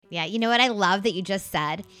Yeah. You know what I love that you just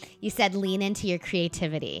said? You said lean into your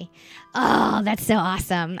creativity. Oh, that's so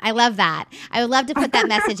awesome. I love that. I would love to put that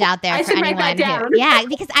message out there for anyone. Write that down. Yeah,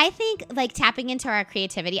 because I think like tapping into our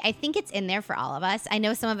creativity, I think it's in there for all of us. I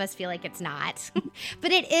know some of us feel like it's not,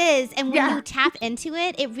 but it is. And when you tap into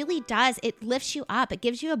it, it really does. It lifts you up. It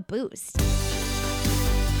gives you a boost.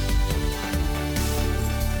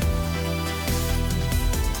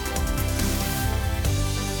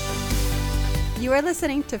 You are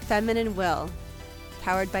listening to Feminine Will,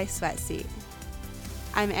 powered by Sweatseat.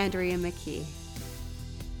 I'm Andrea McKee.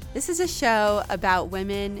 This is a show about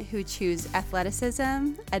women who choose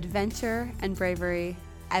athleticism, adventure, and bravery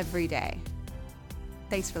every day.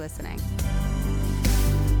 Thanks for listening.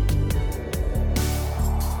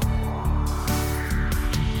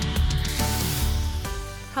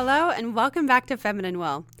 Hello, and welcome back to Feminine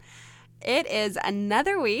Will. It is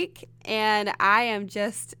another week, and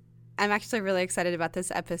I'm actually really excited about this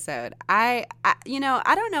episode. I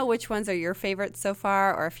don't know which ones are your favorites so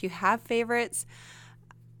far or if you have favorites,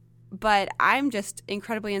 but I'm just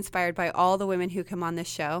incredibly inspired by all the women who come on this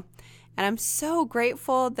show. And I'm so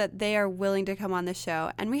grateful that they are willing to come on the show.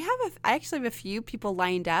 And I actually have a few people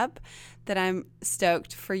lined up that I'm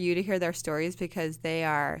stoked for you to hear their stories because they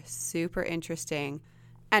are super interesting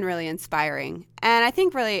and really inspiring. And I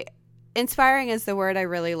think really inspiring is the word I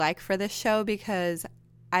really like for this show because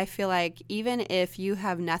I feel like even if you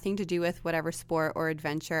have nothing to do with whatever sport or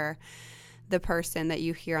adventure the person that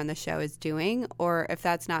you hear on the show is doing, or if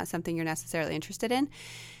that's not something you're necessarily interested in,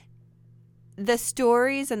 the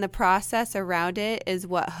stories and the process around it is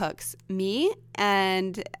what hooks me.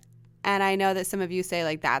 And I know that some of you say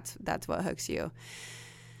like that's what hooks you.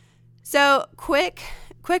 So quick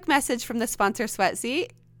message from the sponsor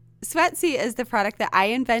Sweatseat. Sweatseat is the product that I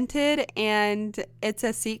invented, and it's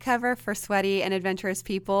a seat cover for sweaty and adventurous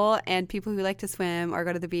people and people who like to swim or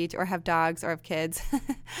go to the beach or have dogs or have kids.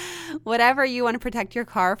 Whatever you want to protect your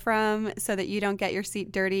car from so that you don't get your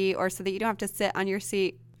seat dirty or so that you don't have to sit on your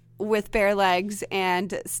seat with bare legs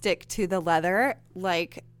and stick to the leather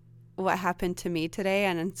like what happened to me today.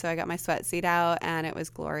 And so I got my Sweatseat out and it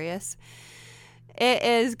was glorious. It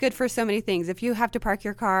is good for so many things. If you have to park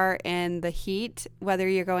your car in the heat, whether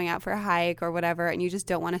you're going out for a hike or whatever, and you just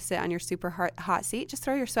don't want to sit on your super hot seat, just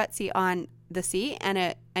throw your Sweatseat on the seat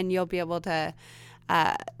and you'll be able to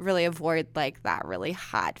really avoid like that really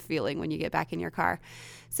hot feeling when you get back in your car.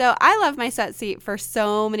 So I love my Sweatseat for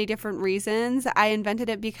so many different reasons. I invented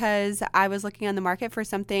it because I was looking on the market for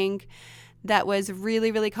something that was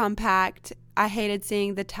really, really compact. I hated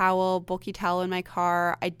seeing the bulky towel in my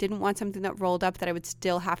car. I didn't want something that rolled up that I would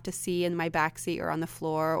still have to see in my backseat or on the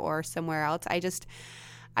floor or somewhere else.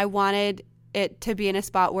 I wanted it to be in a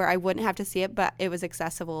spot where I wouldn't have to see it, but it was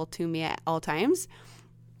accessible to me at all times.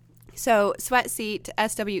 So Sweatseat,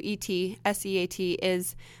 SWET,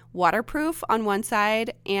 is waterproof on one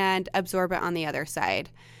side and absorbent on the other side.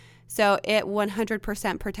 So it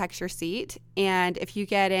 100% protects your seat. And if you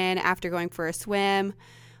get in after going for a swim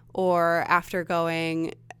or after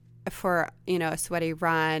going for, a sweaty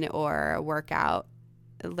run or a workout,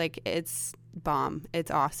 like it's bomb.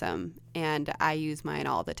 It's awesome. And I use mine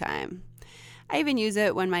all the time. I even use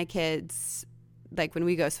it when my kids, like when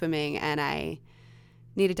we go swimming and I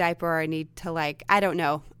need a diaper or I need to I don't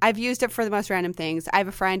know. I've used it for the most random things. I have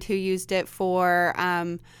a friend who used it for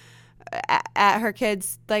at her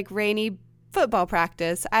kids' rainy football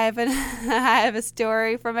practice. I have a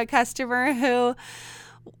story from a customer who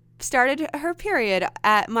started her period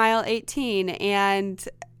at mile 18 and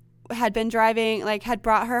had been driving, had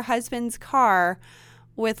brought her husband's car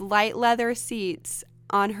with light leather seats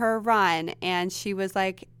on her run, and she was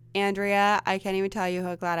like, Andrea, I can't even tell you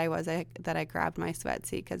how glad I was that I grabbed my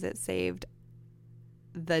Sweatseat because it saved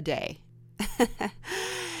the day.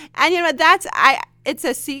 And it's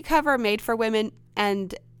a seat cover made for women,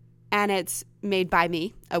 and it's made by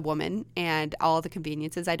me, a woman, and all the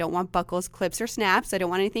conveniences. I don't want buckles, clips, or snaps. I don't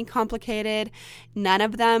want anything complicated. None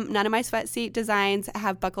of my Sweatseat designs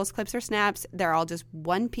have buckles, clips, or snaps. They're all just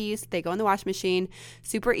one piece. They go in the wash machine.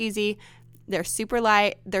 Super easy. They're super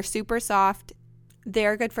light. They're super soft.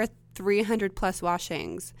 They're good for 300 plus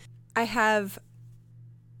washings. I have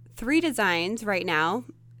 3 designs right now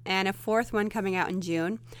and a 4th one coming out in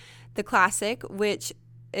June. The classic, which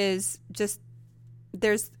is just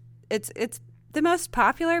it's the most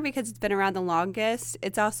popular because it's been around the longest.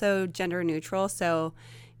 It's also gender neutral, so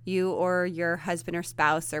you or your husband or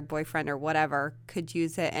spouse or boyfriend or whatever could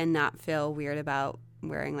use it and not feel weird about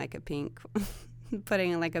wearing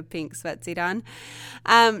putting a pink Sweatseat on.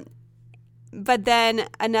 But then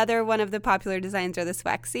another one of the popular designs are the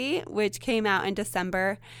Swexy, which came out in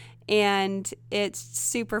December. and it's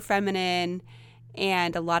super feminine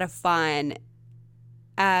and a lot of fun.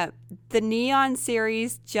 The Neon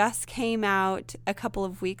series just came out a couple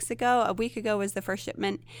of weeks ago. A week ago was the first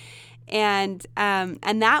shipment. And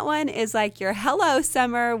that one is like your hello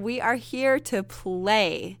summer. We are here to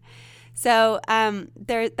play. So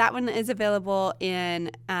that one is available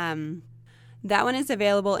in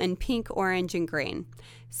pink, orange, and green.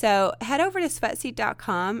 So head over to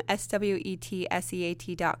sweatseat.com,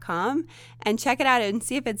 SWETSEAT.com, and check it out and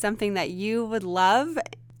see if it's something that you would love.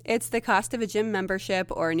 It's the cost of a gym membership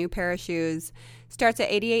or a new pair of shoes. Starts at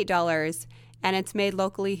 $88, and it's made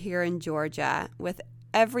locally here in Georgia. With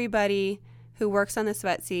everybody who works on the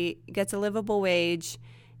Sweatseat gets a livable wage,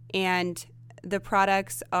 and the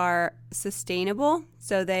products are sustainable,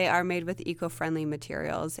 so they are made with eco-friendly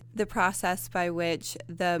materials. The process by which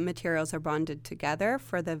the materials are bonded together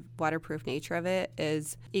for the waterproof nature of it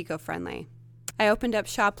is eco-friendly. I opened up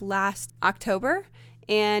shop last October,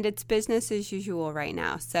 and it's business as usual right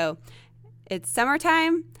now. So it's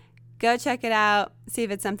summertime. Go check it out. See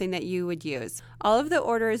if it's something that you would use. All of the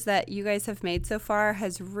orders that you guys have made so far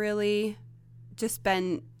has really just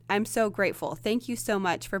been, I'm so grateful. Thank you so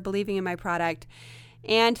much for believing in my product.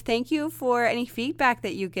 And thank you for any feedback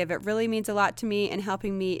that you give. It really means a lot to me and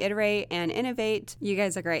helping me iterate and innovate. You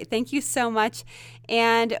guys are great. Thank you so much.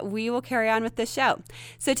 And we will carry on with the show.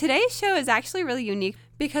 So today's show is actually really unique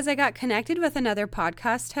because I got connected with another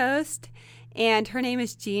podcast host, and her name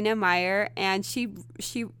is Gina Meyer, and she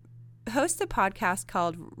hosts a podcast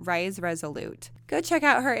called Rise Resolute. Go check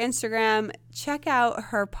out her Instagram. Check out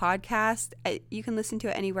her podcast. You can listen to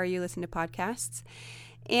it anywhere you listen to podcasts.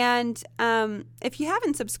 And if you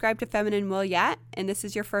haven't subscribed to Feminine Will yet, and this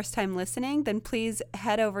is your first time listening, then please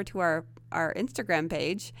head over to our Instagram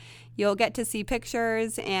page. You'll get to see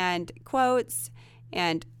pictures and quotes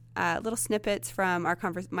and little snippets from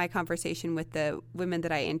my conversation with the women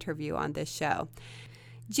that I interview on this show.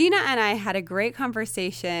 Gina and I had a great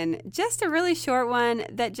conversation, just a really short one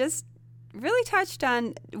that just really touched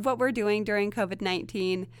on what we're doing during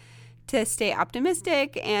COVID-19 to stay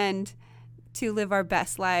optimistic and to live our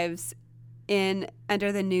best lives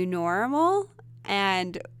under the new normal,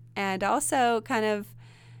 and also kind of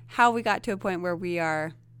how we got to a point where we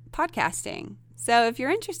are podcasting. So if you're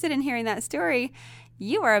interested in hearing that story,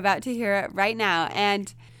 you are about to hear it right now.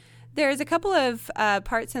 And there's a couple of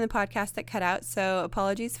parts in the podcast that cut out, so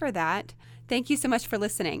apologies for that. Thank you so much for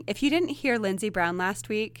listening. If you didn't hear Lindsey Brown last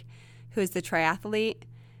week, who is the triathlete,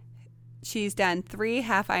 she's done 3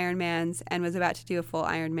 half Ironmans and was about to do a full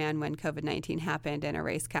Ironman when COVID-19 happened and a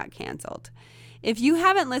race got canceled. If you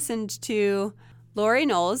haven't listened to Lori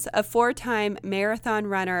Knowles, a 4-time marathon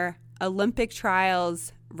runner, Olympic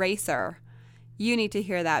trials racer, you need to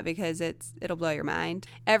hear that because it'll blow your mind.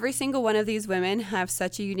 Every single one of these women have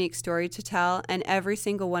such a unique story to tell, and every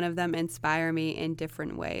single one of them inspire me in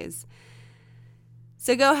different ways.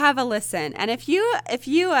 So go have a listen. And if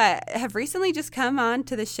you have recently just come on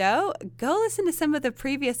to the show, go listen to some of the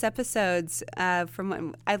previous episodes from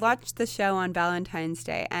when I launched the show on Valentine's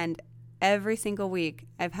Day. And every single week,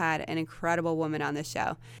 I've had an incredible woman on the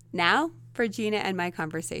show. Now for Gina and my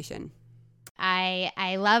conversation.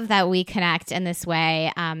 I love that we connect in this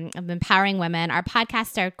way of empowering women. Our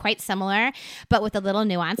podcasts are quite similar, but with a little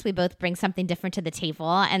nuance. We both bring something different to the table.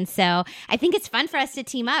 And so I think it's fun for us to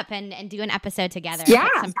team up and do an episode together. Yeah.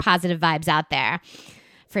 Put some positive vibes out there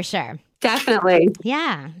for sure. Definitely.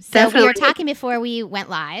 Yeah. So Definitely. We were talking before we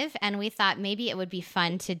went live, and we thought maybe it would be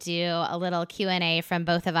fun to do a little Q&A from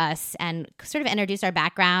both of us and sort of introduce our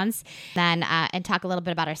backgrounds then and talk a little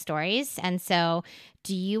bit about our stories. And so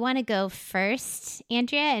do you want to go first,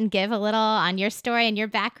 Andrea, and give a little on your story and your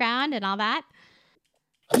background and all that?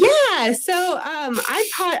 Yeah. So I'm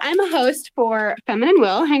a host for Feminine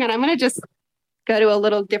Will. Hang on. I'm going to just go to a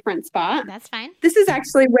little different spot. That's fine. This is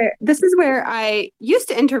where I used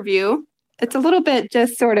to interview. It's a little bit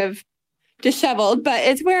just sort of disheveled, but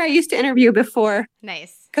it's where I used to interview before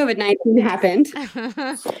Nice. COVID-19 happened.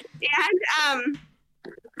 And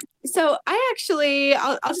so I'll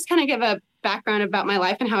just kind of give a background about my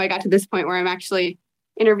life and how I got to this point where I'm actually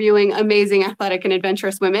interviewing amazing, athletic, and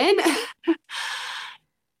adventurous women.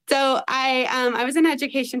 So I was in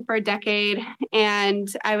education for a decade,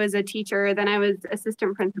 and I was a teacher. Then I was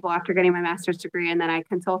assistant principal after getting my master's degree, and then I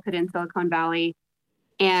consulted in Silicon Valley.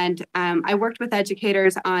 And I worked with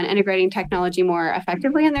educators on integrating technology more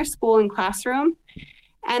effectively in their school and classroom.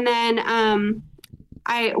 And then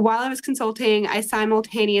while I was consulting, I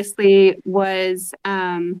simultaneously was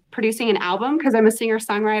producing an album because I'm a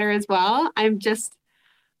singer-songwriter as well.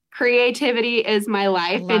 Creativity is my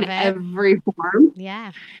life in every form.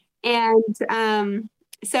 Yeah. And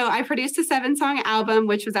so I produced a 7-song album,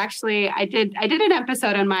 which was actually, I did an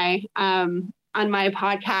episode on my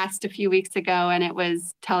podcast a few weeks ago, and it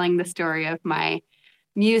was telling the story of my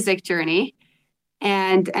music journey.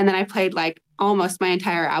 And then I played like almost my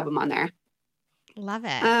entire album on there. Love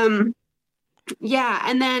it. Yeah.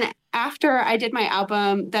 And then after I did my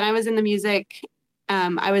album, then I was in the music.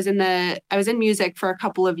 I was in music for a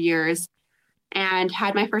couple of years and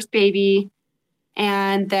had my first baby.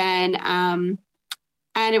 And then,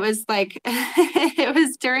 and it was like, it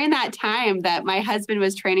was during that time that my husband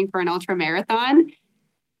was training for an ultra marathon.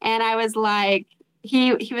 And I was like,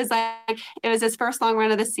 he was like, it was his first long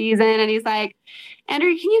run of the season. And he's like,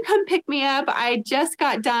 Andrea, can you come pick me up? I just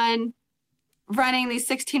got done running these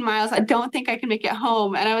 16 miles. I don't think I can make it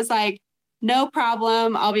home. And I was like, no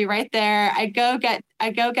problem. I'll be right there. I go get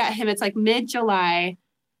him. It's like mid-July.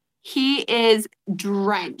 He is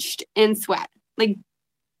drenched in sweat. Like,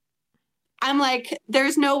 I'm like,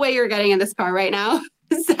 there's no way you're getting in this car right now.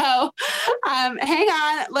 So hang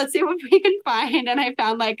on, let's see what we can find. And I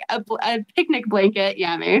found like a picnic blanket,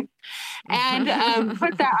 yummy, and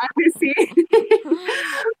put that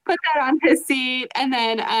on his seat. And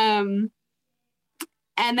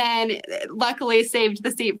then luckily saved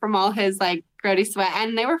the seat from all his like grody sweat.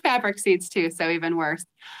 And they were fabric seats too, so even worse.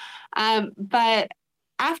 But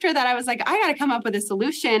after that, I was like, I got to come up with a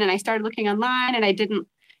solution. And I started looking online, and I didn't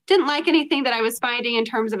like anything that I was finding in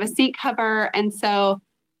terms of a seat cover. And so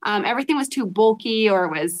everything was too bulky, or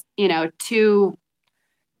it was, didn't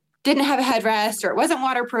have a headrest, or it wasn't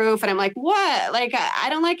waterproof. And I'm like, what? Like, I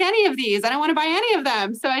don't like any of these. I don't want to buy any of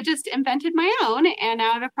them. So I just invented my own, and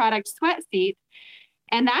now I have a product, Sweat Seat.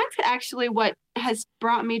 And that's actually what has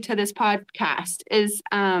brought me to this podcast is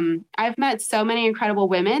I've met so many incredible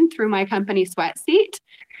women through my company, Sweat Seat.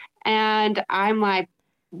 And I'm like,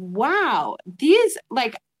 wow, these,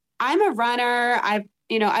 like, I'm a runner. I've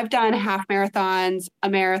done half marathons, a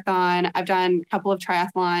marathon. I've done a couple of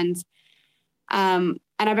triathlons. And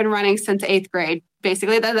I've been running since 8th grade.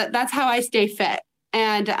 Basically, that's how I stay fit.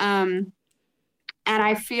 And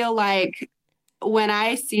I feel like when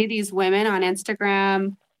I see these women on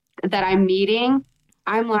Instagram that I'm meeting,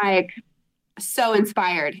 I'm like so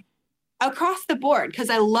inspired across the board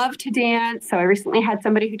because I love to dance. So I recently had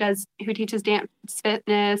somebody who teaches dance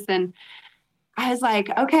fitness, and I was like,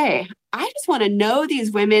 okay, I just want to know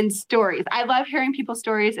these women's stories. I love hearing people's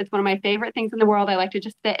stories. It's one of my favorite things in the world. I like to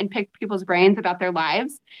just sit and pick people's brains about their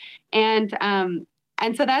lives. And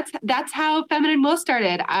so that's how Feminine Will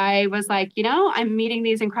started. I was like, I'm meeting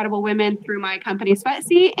these incredible women through my company Sweat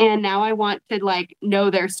Seat, and now I want to like know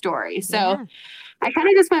their story. So yeah. I kind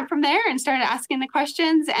of just went from there and started asking the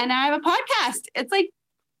questions, and now I have a podcast. It's like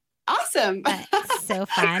awesome. That's so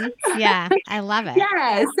fun. Yeah, I love it.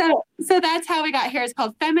 Yeah. So that's how we got here. It's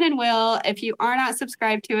called Feminine Will. If you are not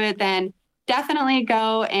subscribed to it, then definitely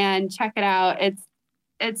go and check it out.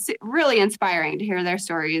 It's really inspiring to hear their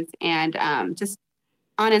stories, and just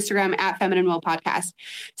on Instagram at Feminine Will Podcast.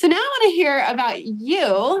 So now I want to hear about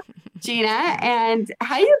you, Gina, and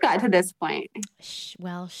how you got to this point.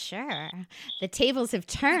 Well, sure. The tables have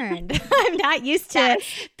turned. I'm not used to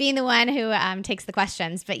being the one who takes the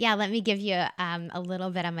questions. But yeah, let me give you a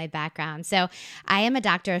little bit of my background. So I am a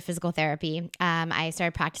doctor of physical therapy. I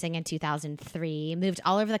started practicing in 2003, moved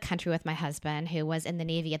all over the country with my husband, who was in the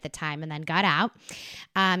Navy at the time, and then got out.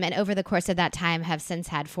 And over the course of that time, have since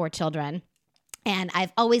had 4 children. And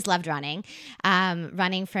I've always loved running.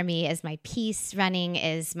 Running for me is my peace. Running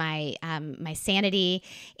is my my sanity,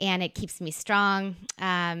 and it keeps me strong.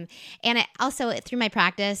 And it also, through my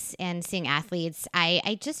practice and seeing athletes,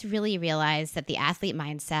 I just really realized that the athlete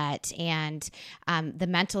mindset and the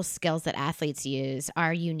mental skills that athletes use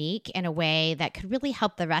are unique in a way that could really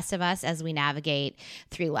help the rest of us as we navigate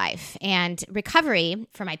through life. And recovery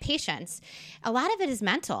for my patients, a lot of it is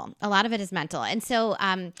mental. And so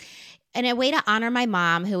in a way to honor my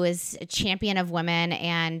mom, who was a champion of women,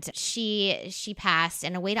 and she passed.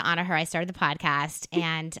 In a way to honor her, I started the podcast,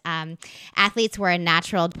 and athletes were a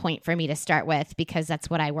natural point for me to start with because that's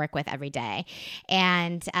what I work with every day.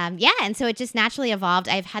 And and so it just naturally evolved.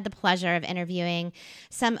 I've had the pleasure of interviewing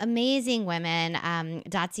some amazing women.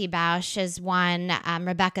 Dotsie Bausch is one,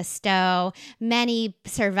 Rebecca Stowe, many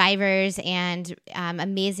survivors and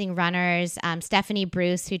amazing runners. Stephanie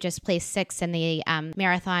Bruce, who just placed 6th in the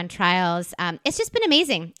marathon trial. It's just been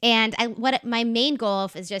amazing. And what my main goal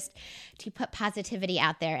is just to put positivity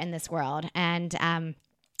out there in this world. And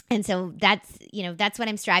And so that's what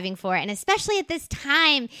I'm striving for. And especially at this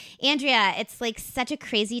time, Andrea, it's like such a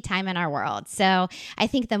crazy time in our world. So I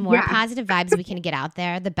think the more positive vibes we can get out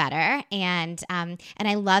there, the better. And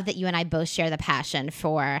I love that you and I both share the passion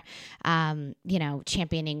for,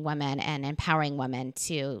 championing women and empowering women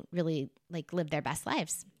to really like live their best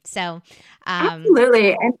lives. So,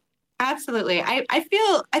 absolutely. And absolutely. I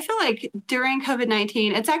feel like during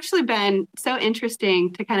COVID-19, it's actually been so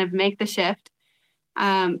interesting to kind of make the shift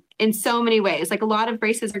in so many ways. Like a lot of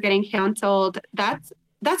races are getting canceled. That's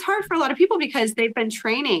hard for a lot of people because they've been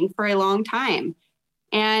training for a long time.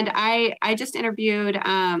 And I just interviewed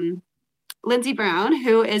Lindsey Brown,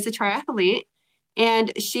 who is a triathlete,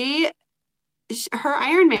 and her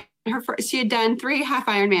Ironman, she had done 3 half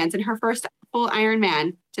Ironmans, and her first full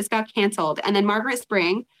Ironman just got canceled. And then Margaret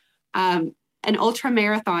Spring, an ultra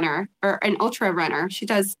marathoner or an ultra runner, she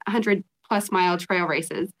does 100+ mile trail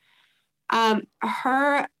races.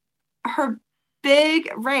 Her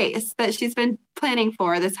big race that she's been planning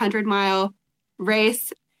for, this 100-mile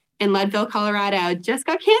race in Leadville, Colorado, just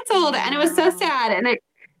got canceled, and it was so sad. And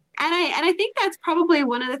I think that's probably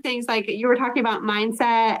one of the things, like you were talking about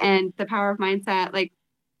mindset and the power of mindset. Like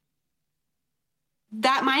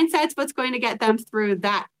that mindset's what's going to get them through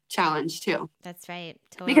that challenge too. That's right.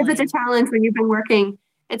 Totally. Because it's a challenge when you've been working.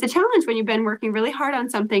 It's a challenge when you've been working really hard on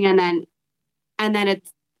something, and then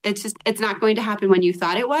it's not going to happen when you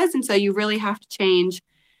thought it was. And so you really have to change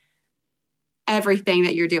everything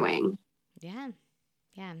that you're doing.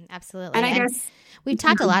 Yeah, absolutely. And I guess we've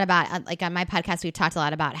talked a lot about, like on my podcast, we've talked a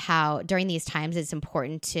lot about how during these times it's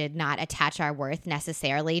important to not attach our worth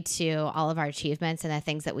necessarily to all of our achievements and the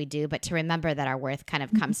things that we do, but to remember that our worth kind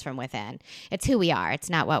of comes from within. It's who we are.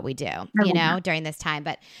 It's not what we do, during this time.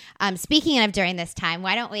 But speaking of during this time,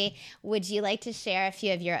 would you like to share a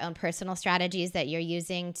few of your own personal strategies that you're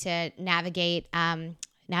using to navigate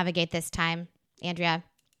this time, Andrea?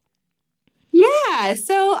 Yeah.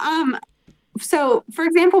 So for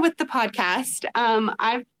example, with the podcast,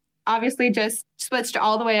 I've obviously just switched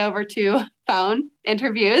all the way over to phone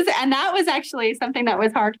interviews. And that was actually something that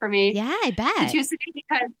was hard for me. Yeah, I bet. To choose to do,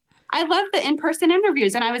 because I love the in-person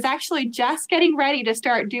interviews. And I was actually just getting ready to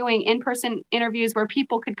start doing in-person interviews where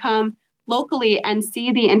people could come locally and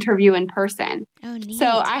see the interview in person. Oh, neat. So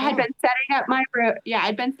I had been setting up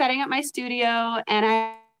I'd been setting up my studio,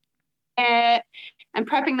 and I'm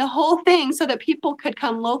prepping the whole thing so that people could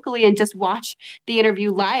come locally and just watch the interview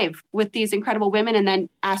live with these incredible women and then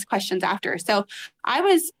ask questions after. So I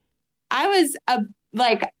was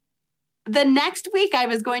like the next week I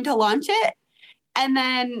was going to launch it, and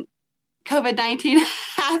then COVID-19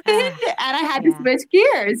 happened and I had to switch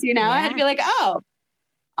gears, I had to be like, oh,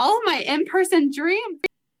 all of my in-person dreams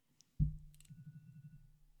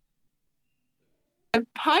of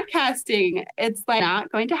podcasting, it's like not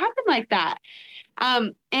going to happen like that.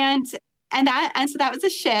 So that was a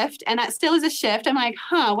shift, and that still is a shift. I'm like,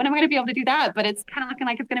 when am I going to be able to do that? But it's kind of looking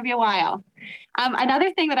like it's going to be a while.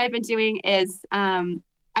 Another thing that I've been doing is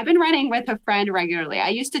I've been running with a friend regularly. I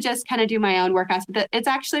used to just kind of do my own workouts, but it's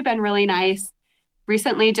actually been really nice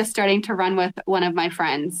recently just starting to run with one of my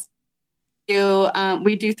friends.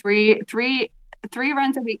 We do three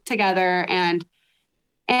runs a week together, and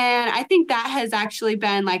I think that has actually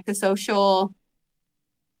been like the social,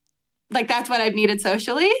 like that's what I've needed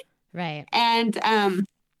socially. Right. And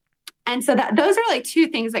so those are like 2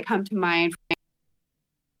 things that come to mind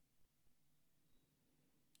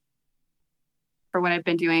for what I've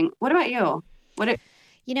been doing. What about you?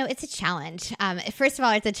 It's a challenge. First of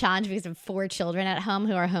all, it's a challenge because of 4 children at home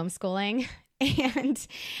who are homeschooling. And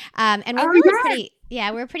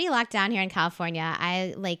we're pretty locked down here in California.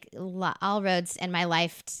 All roads in my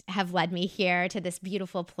life have led me here to this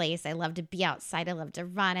beautiful place. I love to be outside. I love to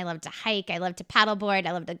run. I love to hike. I love to paddleboard.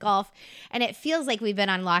 I love to golf. And it feels like we've been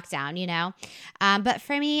on lockdown, But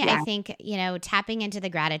for me, I think, tapping into the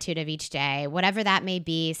gratitude of each day, whatever that may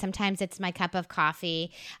be. Sometimes it's my cup of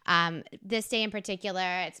coffee. This day in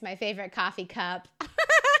particular, it's my favorite coffee cup.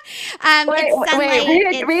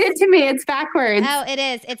 Wait, read it to me. It's backwards. Oh, it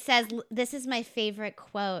is. It says, this is my favorite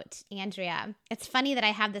quote, Andrea. It's funny that I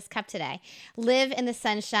have this cup today. Live in the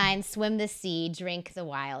sunshine, swim the sea, drink the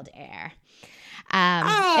wild air.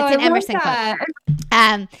 It's an Emerson quote.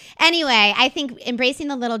 Anyway, I think embracing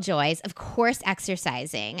the little joys, of course,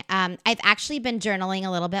 exercising. I've actually been journaling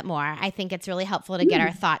a little bit more. I think it's really helpful to get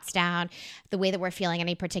our thoughts down, the way that we're feeling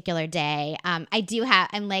any particular day. I'm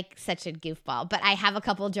like such a goofball, but I have a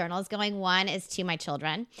couple of journals going. One is to my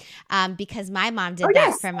children, because my mom did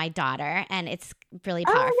that for my daughter, and it's really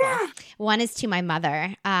powerful. Oh, yeah. One is to my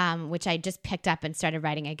mother, which I just picked up and started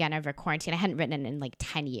writing again over quarantine. I hadn't written it in like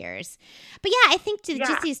 10 years. But yeah, I think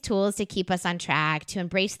just these tools to keep us on track, to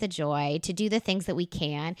embrace the joy, to do the things that we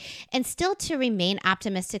can, and still to remain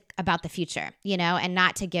optimistic about the future, and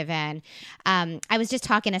not to give in. I was just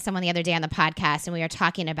talking to someone the other day on the podcast, and we were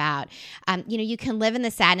talking about, you can live in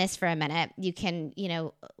the sadness for a minute. You can,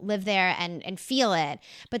 live there and feel it.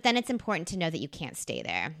 But then it's important to know that you can't stay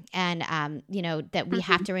there. And, that we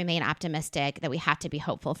have to remain optimistic, that we have to be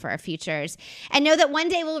hopeful for our futures, and know that one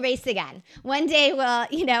day we'll race again. One day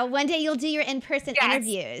one day you'll do your in-person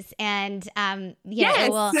interviews, and,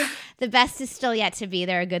 the best is still yet to be.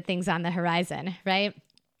 There are good things on the horizon, right?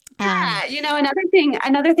 Yeah.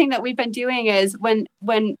 Another thing that we've been doing is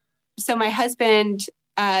so my husband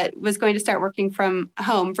was going to start working from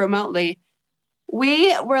home remotely,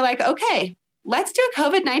 we were like, okay, let's do a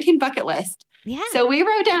COVID-19 bucket list. Yeah. So we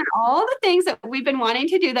wrote down all the things that we've been wanting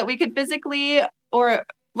to do that we could physically or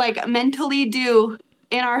like mentally do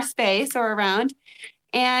in our space or around.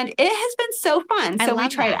 And it has been so fun. So we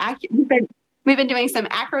tried, we've been doing some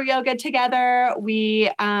acro yoga together. I've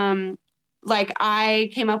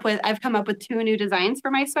come up with 2 new designs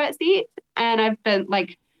for my sweat seat, and I've been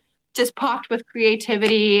just popped with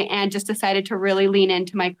creativity and just decided to really lean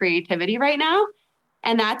into my creativity right now.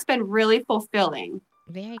 And that's been really fulfilling.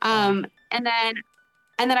 Very cool. And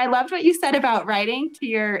then I loved what you said about writing to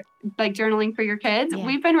your, journaling for your kids. Yeah.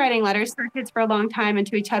 We've been writing letters to our kids for a long time and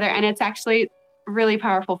to each other. And it's actually really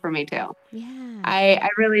powerful for me too. Yeah. I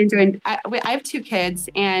really enjoyed, I have 2 kids,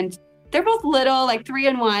 and they're both little, 3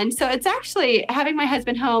 and 1. So it's actually having my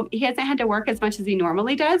husband home. He hasn't had to work as much as he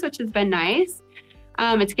normally does, which has been nice.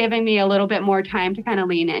 It's giving me a little bit more time to kind of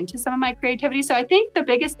lean into some of my creativity. So I think the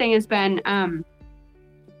biggest thing has been,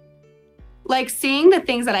 seeing the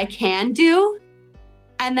things that I can do,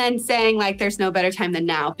 and then saying there's no better time than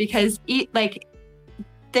now, because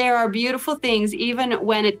there are beautiful things, even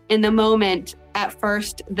when in the moment at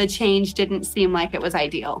first, the change didn't seem like it was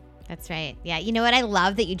ideal. That's right. Yeah. You know what I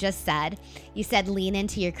love that you just said? You said lean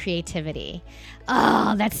into your creativity.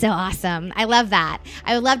 Oh, that's so awesome. I love that.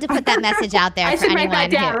 I would love to put that message out there for anyone.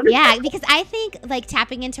 Write that down. Yeah, because I think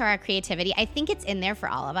tapping into our creativity, I think it's in there for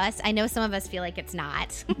all of us. I know some of us feel like it's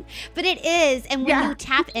not, but it is. And when you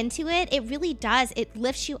tap into it, it really does. It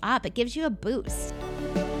lifts you up. It gives you a boost.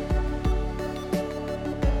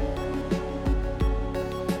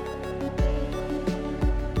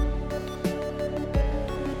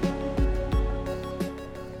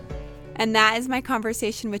 And that is my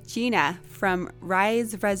conversation with Gina from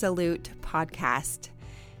Rise Resolute podcast.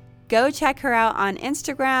 Go check her out on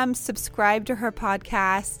Instagram, subscribe to her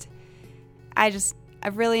podcast. I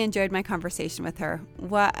really enjoyed my conversation with her.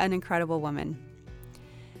 What an incredible woman.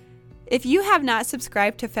 If you have not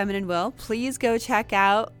subscribed to Feminine Will, please go check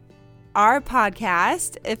out our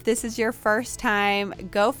podcast. If this is your first time,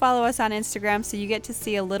 go follow us on Instagram so you get to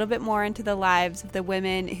see a little bit more into the lives of the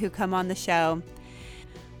women who come on the show.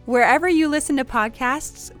 Wherever you listen to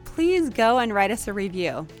podcasts, please go and write us a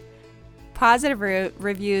review. Positive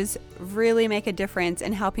reviews really make a difference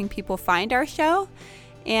in helping people find our show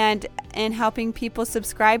and in helping people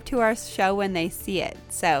subscribe to our show when they see it.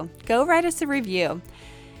 So go write us a review.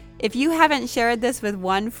 If you haven't shared this with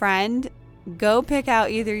one friend, go pick out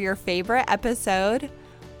either your favorite episode,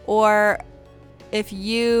 or if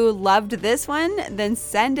you loved this one, then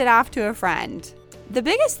send it off to a friend. The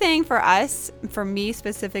biggest thing for us, for me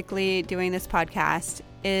specifically doing this podcast,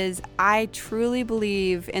 is I truly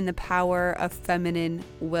believe in the power of feminine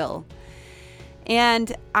will.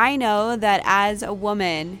 And I know that as a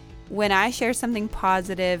woman, when I share something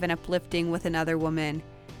positive and uplifting with another woman,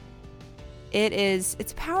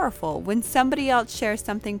 it's powerful. When somebody else shares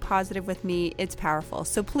something positive with me, it's powerful.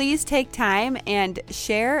 So please take time and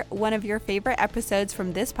share one of your favorite episodes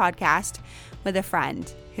from this podcast with a friend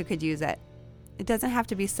who could use it. It doesn't have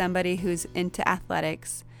to be somebody who's into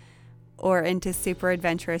athletics or into super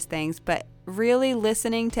adventurous things, but really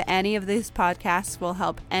listening to any of these podcasts will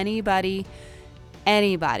help anybody.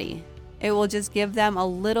 It will just give them a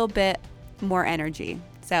little bit more energy.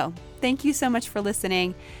 So thank you so much for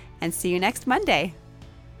listening, and see you next Monday.